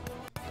cooking.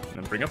 And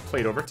then bring a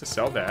plate over to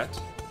sell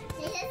that.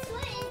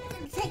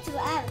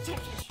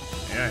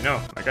 Yeah, I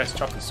know. My guy's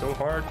chopping so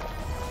hard.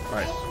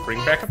 Alright,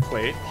 bring back a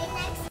plate.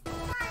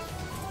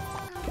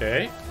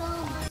 Okay.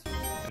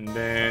 And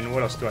then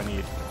what else do I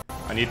need?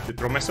 I need to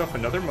throw myself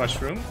another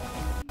mushroom.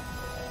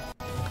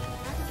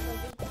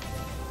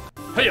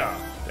 Hiya!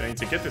 Then I need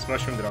to get this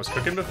mushroom that I was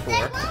cooking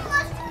before.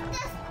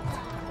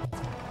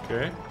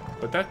 Okay.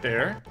 Put that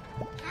there.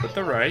 Put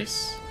the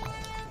rice.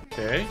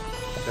 Okay.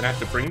 Then I have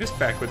to bring this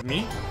back with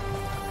me.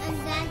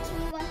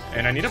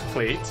 And I need a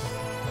plate.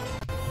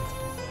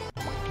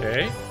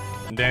 Okay.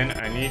 And then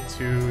I need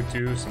to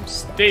do some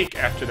steak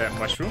after that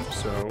mushroom,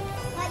 so...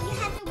 But you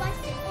have to wash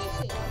the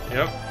dishes.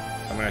 Yep.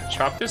 I'm gonna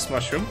chop this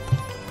mushroom.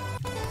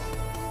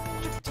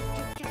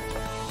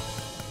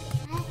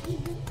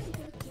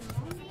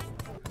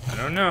 I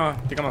don't know. I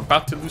think I'm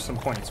about to lose some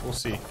points. We'll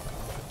see.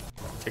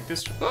 Take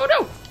this... Oh,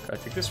 no!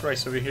 Gotta take this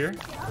rice over here.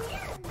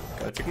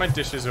 Gotta take my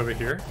dishes over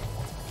here.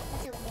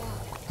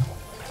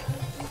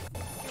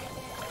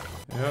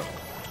 Yep.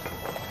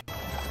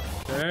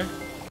 Okay.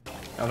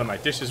 Now that my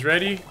dish is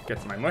ready,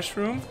 get my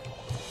mushroom,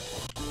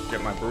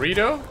 get my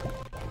burrito,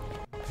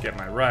 get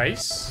my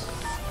rice,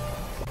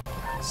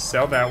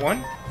 sell that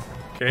one.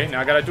 Okay, now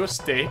I gotta do a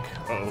steak.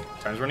 Uh-oh,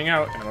 time's running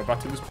out, and I'm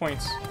about to lose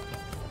points.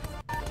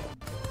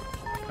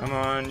 Come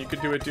on, you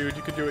could do it, dude.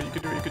 You could do it, you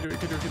could do it, you could do it, you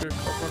could do it, you could do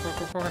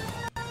it. Go.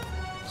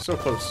 So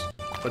close.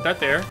 Put that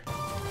there.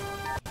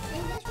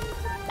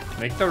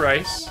 Make the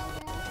rice.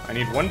 I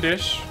need 1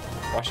 dish.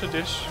 Wash a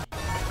dish.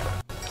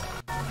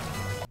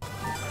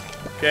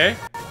 Okay.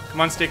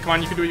 Come on, steak. Come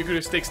on, you can do it. You can do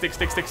it. Steak.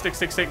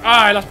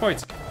 Ah, I lost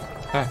points.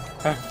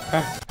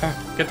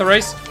 Get the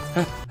rice.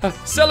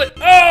 Sell it.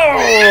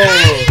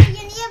 Oh! You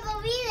need a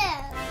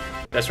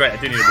burrito. That's right. I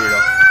did need a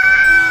burrito.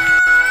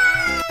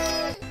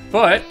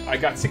 But I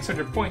got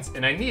 600 points,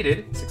 and I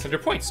needed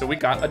 600 points. So we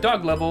got a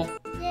dog level.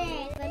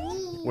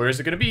 Where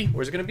is it gonna be?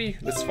 Where's it gonna be?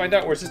 Let's find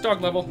out. Where's this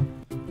dog level?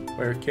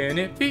 Where can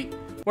it be?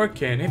 Where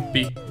can it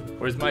be?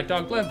 Where's my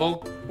dog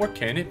level? Where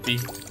can it be?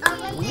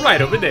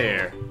 Right over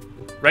there.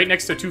 Right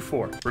next to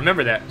 2-4.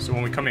 Remember that, so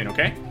when we come in,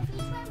 okay?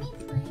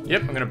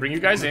 Yep, I'm gonna bring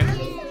you guys in.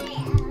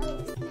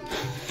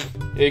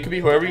 Yeah, it could be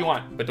whoever you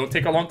want, but don't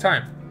take a long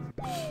time.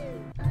 I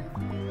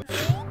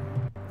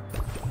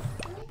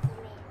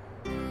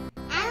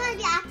want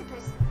the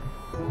octopus.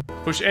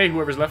 Push A,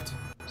 whoever's left.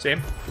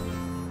 Same.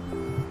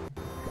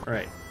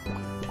 Alright.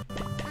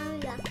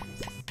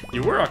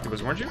 You were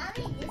octopus, weren't you?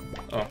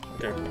 Oh,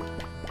 okay.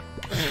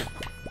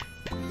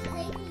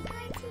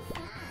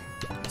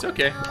 It's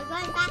okay. Oh,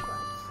 going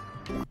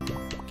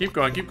backwards. Keep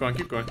going, keep going,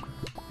 keep going.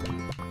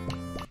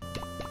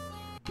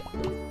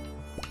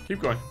 Keep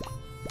going.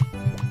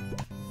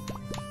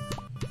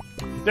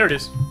 There it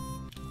is.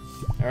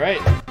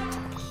 Alright.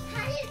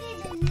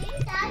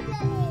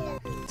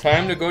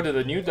 Time to go to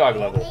the new dog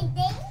level.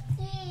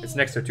 It's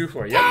next to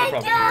 2-4. Yep, no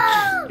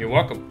problem. You're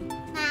welcome.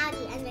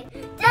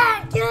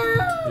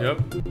 Yep.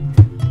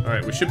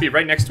 Alright, we should be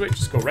right next to it.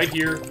 Just go right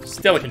here.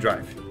 Stella can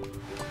drive.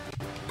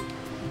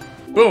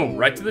 Boom,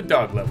 right to the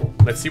dog level.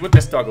 Let's see what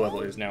this dog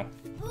level is now.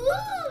 Ooh,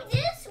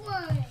 this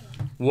one.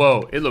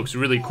 Whoa, it looks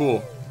really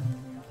cool.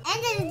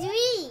 And then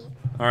 3.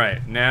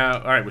 Alright, now,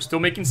 alright, we're still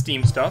making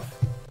steam stuff.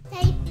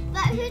 Hey,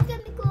 but who's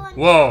gonna go on?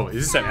 Whoa,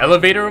 is this an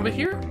elevator over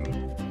here?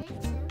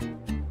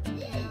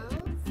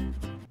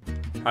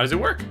 How does it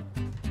work?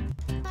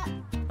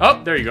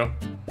 Oh, there you go.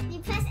 You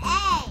press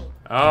A.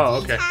 Oh,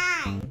 okay.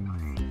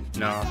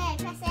 No.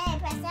 Press A,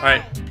 press A.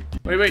 Alright,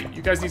 wait,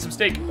 you guys need some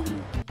steak.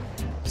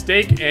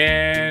 Steak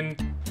and...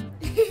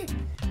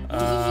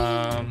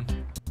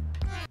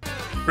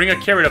 bring a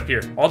carrot up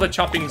here. All the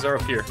choppings are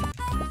up here.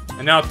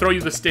 And now I'll throw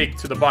you the steak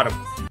to the bottom.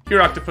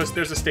 Here, octopus,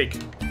 there's a steak.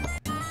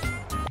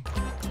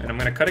 And I'm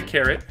gonna cut a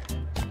carrot.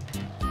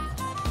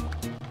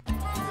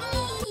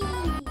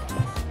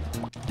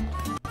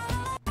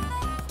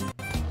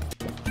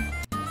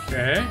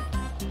 Okay.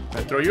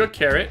 I throw you a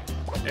carrot.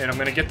 And I'm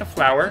gonna get the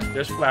flour.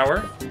 There's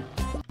flour.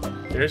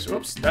 There's,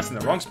 oops, that's in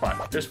the wrong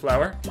spot. There's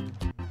flour.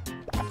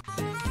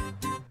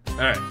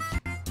 Alright.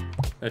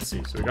 Let's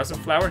see. So we got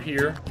some flour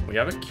here. We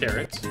have a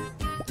carrot.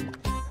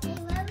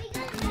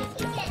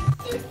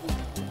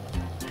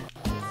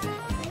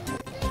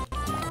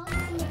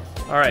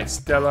 Alright,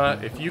 Stella,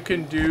 if you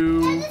can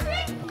do...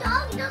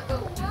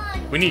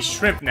 We need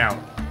shrimp now.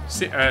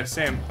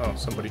 Sam. Oh,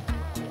 somebody.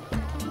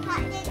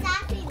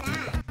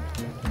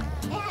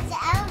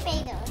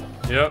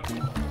 Yep.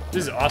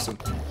 This is awesome.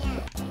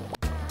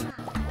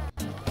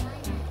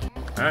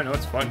 I know,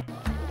 it's fun.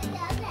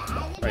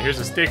 Alright, here's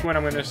a steak one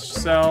I'm gonna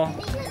sell.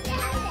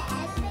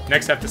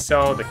 Next I have to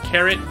sell the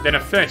carrot, then a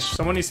fish.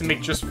 Someone needs to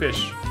make just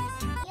fish.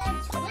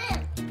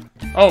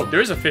 Oh, there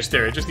is a fish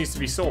there. It just needs to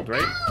be sold,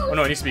 right? Oh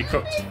no, it needs to be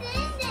cooked.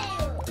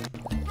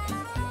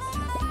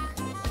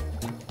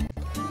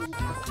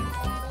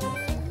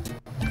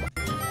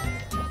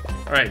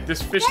 Alright,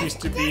 this fish needs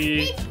to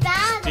be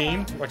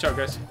steamed. Watch out,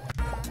 guys.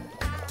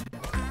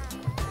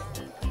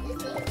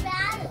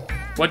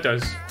 What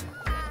does?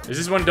 Is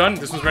this one done?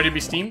 This one's ready to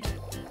be steamed?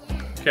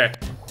 Okay.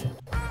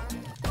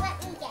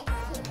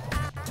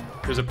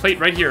 There's a plate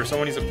right here.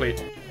 Someone needs a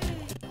plate.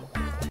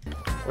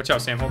 Watch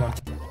out, Sam. Hold on.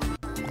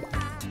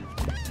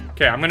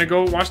 Okay, I'm gonna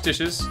go wash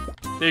dishes.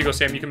 There you go,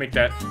 Sam. You can make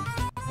that.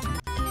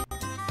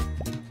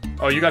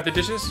 Oh, you got the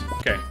dishes?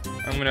 Okay.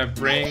 I'm gonna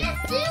bring...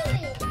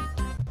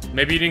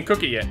 Maybe you didn't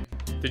cook it yet.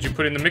 Did you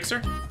put it in the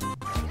mixer?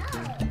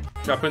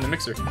 Gotta put it in the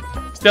mixer.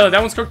 Stella,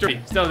 that one's cooked already.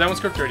 Stella, that one's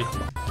cooked already.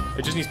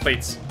 It just needs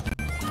plates.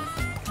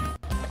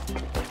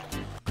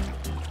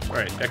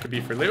 Alright, that could be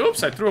for later.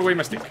 Oops, I threw away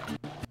my stick.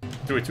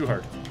 Threw it too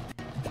hard.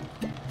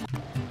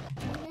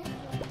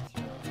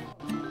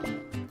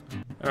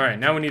 Alright,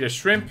 now we need a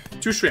shrimp.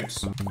 2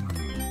 shrimps.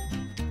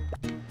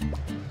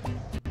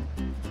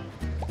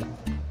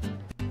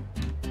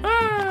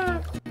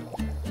 Ah!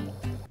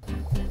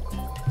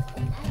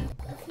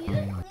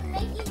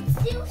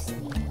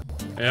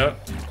 Yep.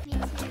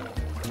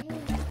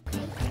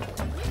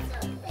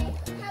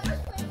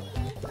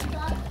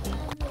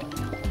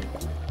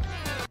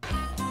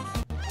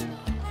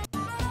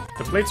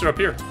 The plates are up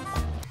here.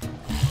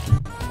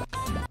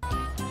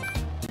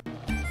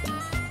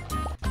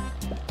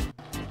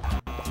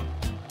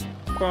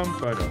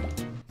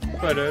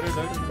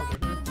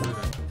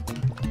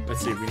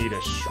 Let's see, we need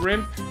a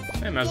shrimp.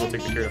 I might as well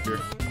take the carrot up here.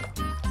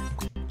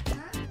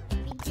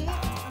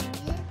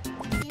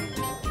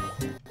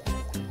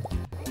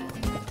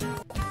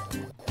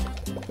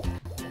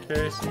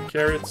 Okay, some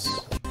carrots.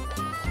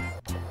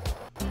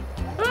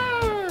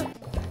 Ah!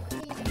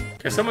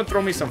 Can someone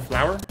throw me some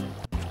flour?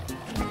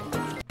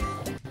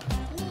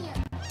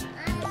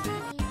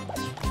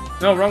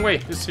 No, wrong way.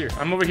 This is here.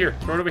 I'm over here.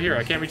 Throw it over here.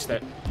 I can't reach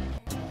that.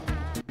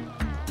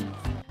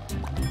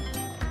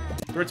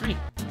 Throw it to me.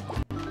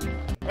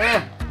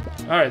 Ah!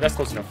 Alright, that's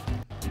close enough.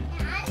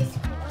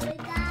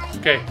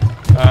 Okay.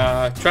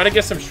 Try to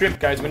get some shrimp,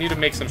 guys. We need to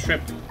make some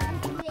shrimp.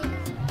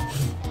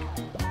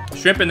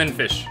 Shrimp and then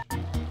fish.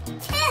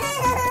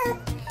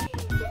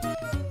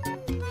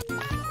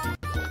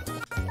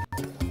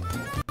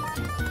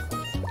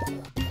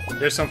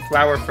 There's some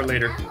flour for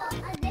later.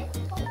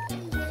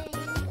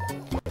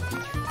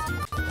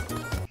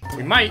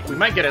 We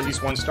might get at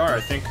least 1 star,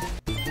 I think.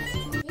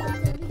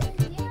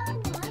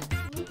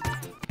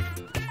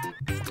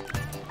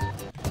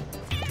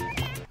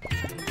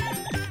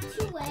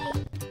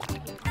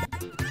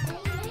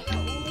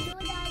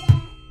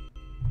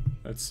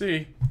 Let's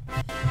see.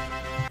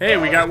 Hey,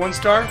 we got 1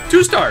 star.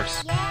 2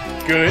 stars.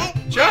 Good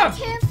job.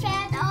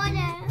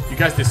 You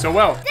guys did so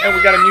well. And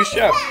we got a new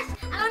chef.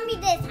 I want to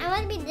be this. I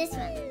want to be this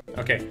one.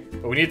 Okay,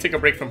 but we need to take a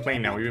break from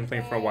playing now. We've been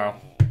playing for a while.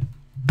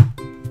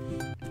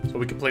 So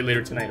we can play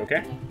later tonight,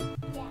 okay?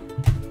 Yeah.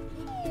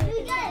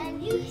 We got a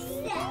new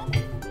chef.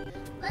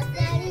 What's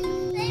the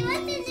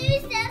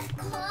new chef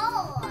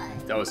called?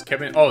 That was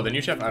Kevin. Oh, the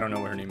new chef? I don't know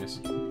what her name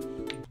is.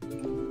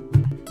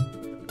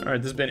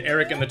 Alright, this has been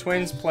Eric and the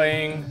twins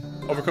playing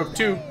Overcooked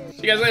 2.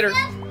 See you guys later.